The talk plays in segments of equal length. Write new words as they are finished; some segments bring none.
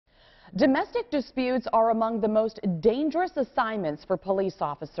Domestic disputes are among the most dangerous assignments for police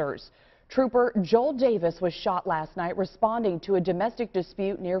officers. Trooper Joel Davis was shot last night responding to a domestic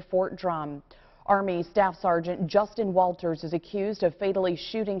dispute near Fort Drum. Army Staff Sergeant Justin Walters is accused of fatally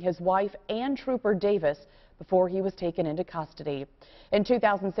shooting his wife and Trooper Davis before he was taken into custody. In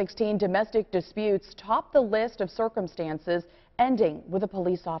 2016, domestic disputes topped the list of circumstances ending with a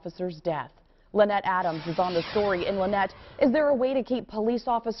police officer's death. Lynette Adams is on the story. And Lynette, is there a way to keep police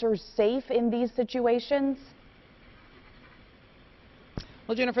officers safe in these situations?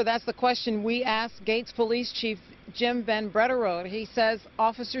 Well, Jennifer, that's the question we asked Gates Police Chief Jim VanBrederode. He says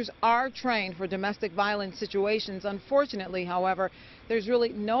officers are trained for domestic violence situations. Unfortunately, however, there's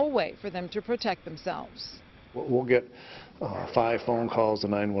really no way for them to protect themselves. We'll get 5 phone calls to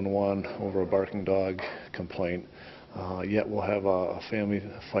 911 over a barking dog complaint. Yet we'll have a family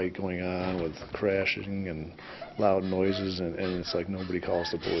fight going on with crashing and loud noises, and it's like nobody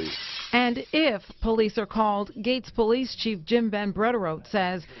calls the police. And if police are called, Gates Police Chief Jim VanBrederode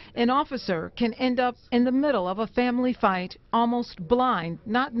says an officer can end up in the middle of a family fight, almost blind,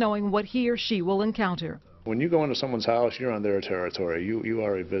 not knowing what he or she will encounter. When you go into someone's house, you're on their territory. You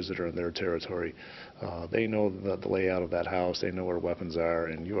are a visitor in their territory. They know the layout of that house. They know where weapons are,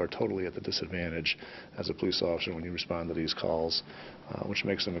 and you are totally at the disadvantage as a police officer when you respond to these calls, which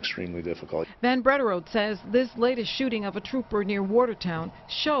makes them extremely difficult. VanBrederode says this latest shooting of a trooper near Watertown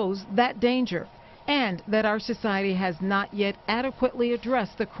shows that danger, and that our society has not yet adequately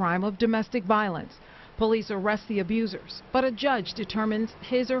addressed the crime of domestic violence. Police arrest the abusers, but a judge determines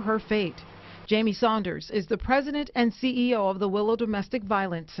his or her fate. Jamie Saunders is the president and CEO of the Willow Domestic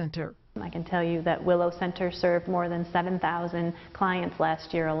Violence Center. I can tell you that Willow Center served more than 7,000 clients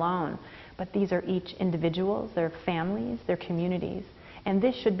last year alone. But these are each individuals, their families, their communities, and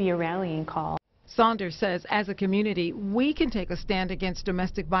this should be a rallying call. Saunders says as a community, we can take a stand against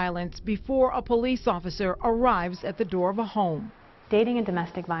domestic violence before a police officer arrives at the door of a home. Dating and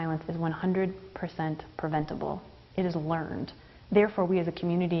domestic violence is 100% preventable. It is learned. Therefore, we as a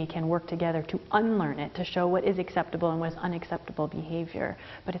community can work together to unlearn it, to show what is acceptable and what is unacceptable behavior.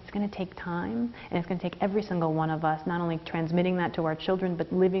 But it's going to take time, and it's going to take every single one of us not only transmitting that to our children,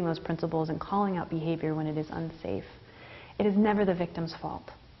 but living those principles and calling out behavior when it is unsafe. It is never the victim's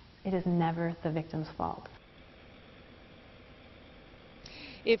fault. It is never the victim's fault.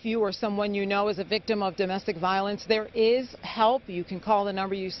 If you or someone you know is a victim of domestic violence, there is help. You can call the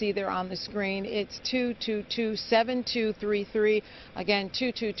number you see there on the screen. It's 222-7233. Again,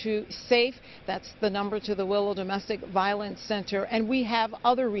 222-SAFE. That's the number to the Willow Domestic Violence Center. And we have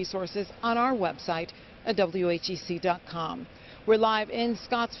other resources on our website at WHEC.com. We're live in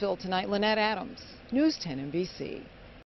Scottsville tonight. Lynette Adams, News 10 NBC.